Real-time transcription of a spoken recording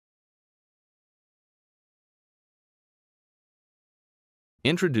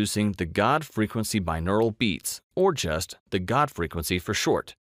Introducing the God frequency binaural beats, or just the God frequency for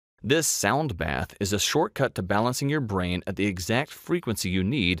short. This sound bath is a shortcut to balancing your brain at the exact frequency you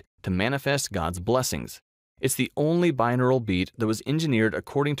need to manifest God's blessings. It's the only binaural beat that was engineered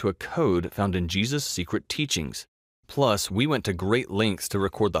according to a code found in Jesus' secret teachings. Plus, we went to great lengths to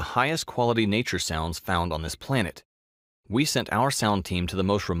record the highest quality nature sounds found on this planet. We sent our sound team to the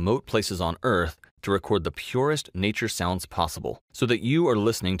most remote places on Earth to record the purest nature sounds possible, so that you are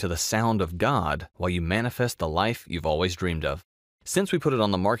listening to the sound of God while you manifest the life you've always dreamed of. Since we put it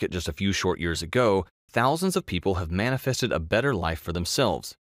on the market just a few short years ago, thousands of people have manifested a better life for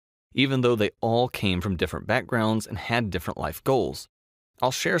themselves, even though they all came from different backgrounds and had different life goals.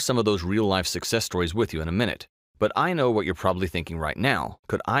 I'll share some of those real-life success stories with you in a minute, but I know what you're probably thinking right now.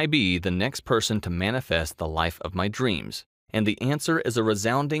 Could I be the next person to manifest the life of my dreams? And the answer is a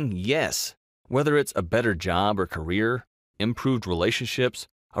resounding yes. Whether it's a better job or career, improved relationships,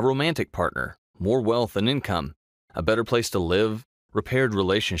 a romantic partner, more wealth and income, a better place to live, repaired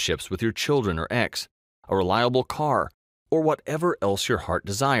relationships with your children or ex, a reliable car, or whatever else your heart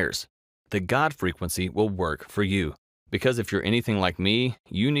desires, the God frequency will work for you. Because if you're anything like me,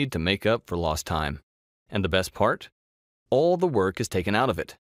 you need to make up for lost time. And the best part? All the work is taken out of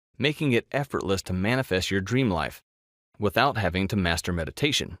it, making it effortless to manifest your dream life, without having to master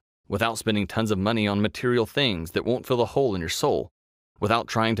meditation, without spending tons of money on material things that won't fill a hole in your soul, without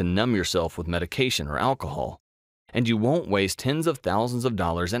trying to numb yourself with medication or alcohol. And you won't waste tens of thousands of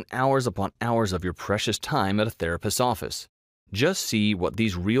dollars and hours upon hours of your precious time at a therapist's office. Just see what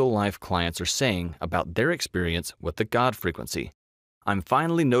these real-life clients are saying about their experience with the God frequency. I'm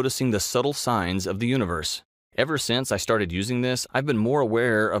finally noticing the subtle signs of the universe. Ever since I started using this, I've been more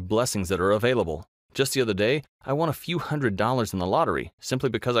aware of blessings that are available. Just the other day, I won a few $100s in the lottery simply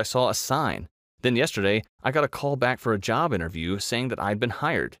because I saw a sign. Then yesterday, I got a call back for a job interview saying that I'd been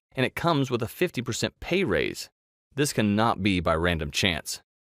hired, and it comes with a 50% pay raise. This cannot be by random chance.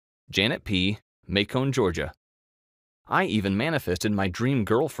 Janet P., Macon, Georgia. I even manifested my dream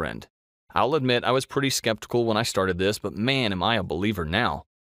girlfriend. I'll admit I was pretty skeptical when I started this, but man, am I a believer now.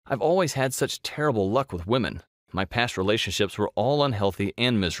 I've always had such terrible luck with women. My past relationships were all unhealthy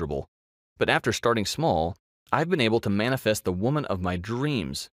and miserable. But after starting small, I've been able to manifest the woman of my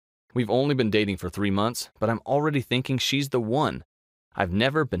dreams. We've only been dating for 3 months, but I'm already thinking she's the one. I've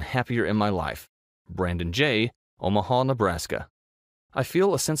never been happier in my life. Brandon J., Omaha, Nebraska. I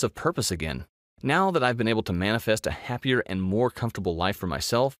feel a sense of purpose again. Now that I've been able to manifest a happier and more comfortable life for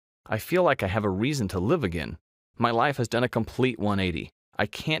myself, I feel like I have a reason to live again. My life has done a complete 180. I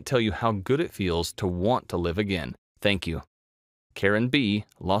can't tell you how good it feels to want to live again. Thank you. Karen B.,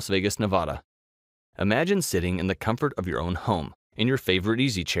 Las Vegas, Nevada. Imagine sitting in the comfort of your own home, in your favorite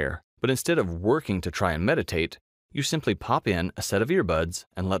easy chair, but instead of working to try and meditate, you simply pop in a set of earbuds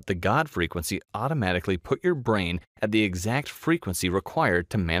and let the God frequency automatically put your brain at the exact frequency required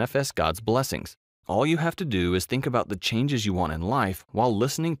to manifest God's blessings. All you have to do is think about the changes you want in life while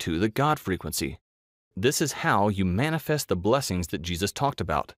listening to the God frequency. This is how you manifest the blessings that Jesus talked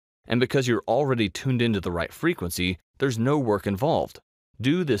about. And because you're already tuned into the right frequency, there's no work involved.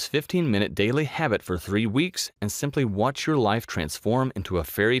 Do this 15-minute daily habit for 3 weeks and simply watch your life transform into a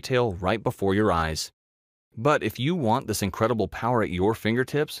fairy tale right before your eyes. But if you want this incredible power at your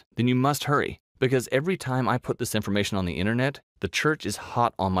fingertips, then you must hurry, because every time I put this information on the internet, the church is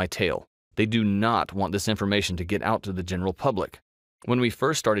hot on my tail. They do not want this information to get out to the general public. When we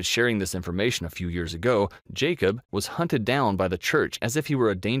first started sharing this information a few years ago, Jacob was hunted down by the church as if he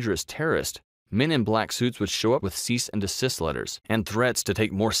were a dangerous terrorist. Men in black suits would show up with cease and desist letters and threats to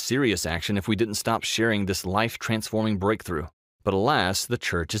take more serious action if we didn't stop sharing this life-transforming breakthrough. But alas, the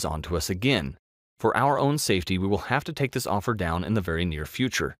church is on to us again. For our own safety, we will have to take this offer down in the very near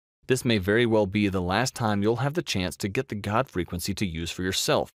future. This may very well be the last time you'll have the chance to get the God frequency to use for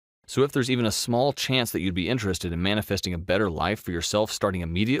yourself. So if there's even a small chance that you'd be interested in manifesting a better life for yourself starting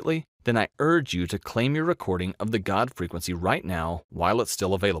immediately, then I urge you to claim your recording of the God frequency right now while it's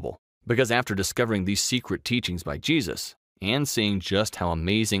still available. Because after discovering these secret teachings by Jesus, and seeing just how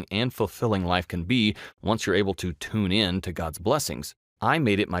amazing and fulfilling life can be once you're able to tune in to God's blessings, I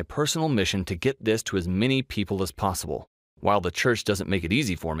made it my personal mission to get this to as many people as possible. While the church doesn't make it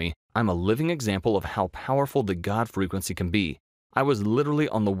easy for me, I'm a living example of how powerful the God frequency can be. I was literally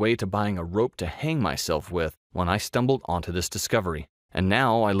on the way to buying a rope to hang myself with when I stumbled onto this discovery. And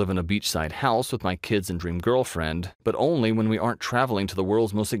now I live in a beachside house with my kids and dream girlfriend, but only when we aren't traveling to the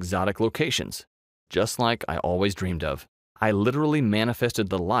world's most exotic locations. Just like I always dreamed of. I literally manifested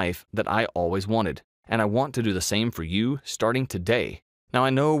the life that I always wanted, and I want to do the same for you starting today. Now I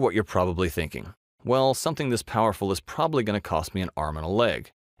know what you're probably thinking. Well, something this powerful is probably going to cost me an arm and a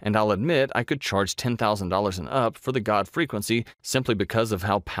leg. And I'll admit I could charge $10,000 and up for the God frequency simply because of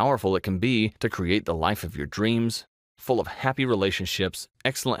how powerful it can be to create the life of your dreams, full of happy relationships,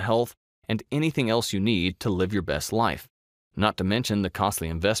 excellent health, and anything else you need to live your best life. Not to mention the costly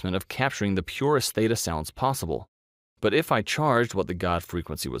investment of capturing the purest theta sounds possible. But if I charged what the God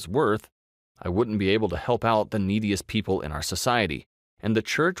frequency was worth, I wouldn't be able to help out the neediest people in our society, and the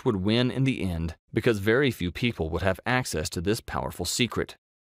church would win in the end because very few people would have access to this powerful secret.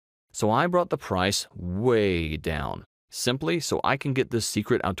 So I brought the price way down, simply so I can get this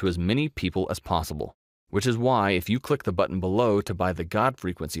secret out to as many people as possible. Which is why if you click the button below to buy the God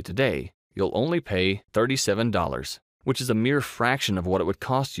frequency today, you'll only pay $37, which is a mere fraction of what it would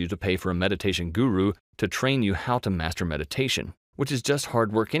cost you to pay for a meditation guru to train you how to master meditation, which is just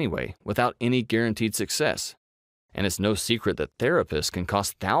hard work anyway, without any guaranteed success. And it's no secret that therapists can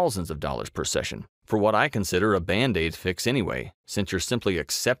cost thousands of dollars per session, for what I consider a band-aid fix anyway, since you're simply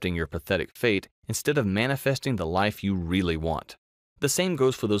accepting your pathetic fate instead of manifesting the life you really want. The same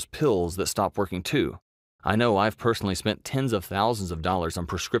goes for those pills that stop working too. I know I've personally spent tens of thousands of dollars on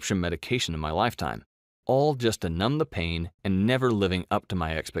prescription medication in my lifetime, all just to numb the pain and never living up to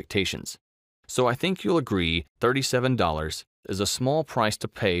my expectations. So I think you'll agree $37 is a small price to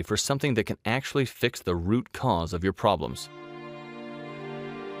pay for something that can actually fix the root cause of your problems.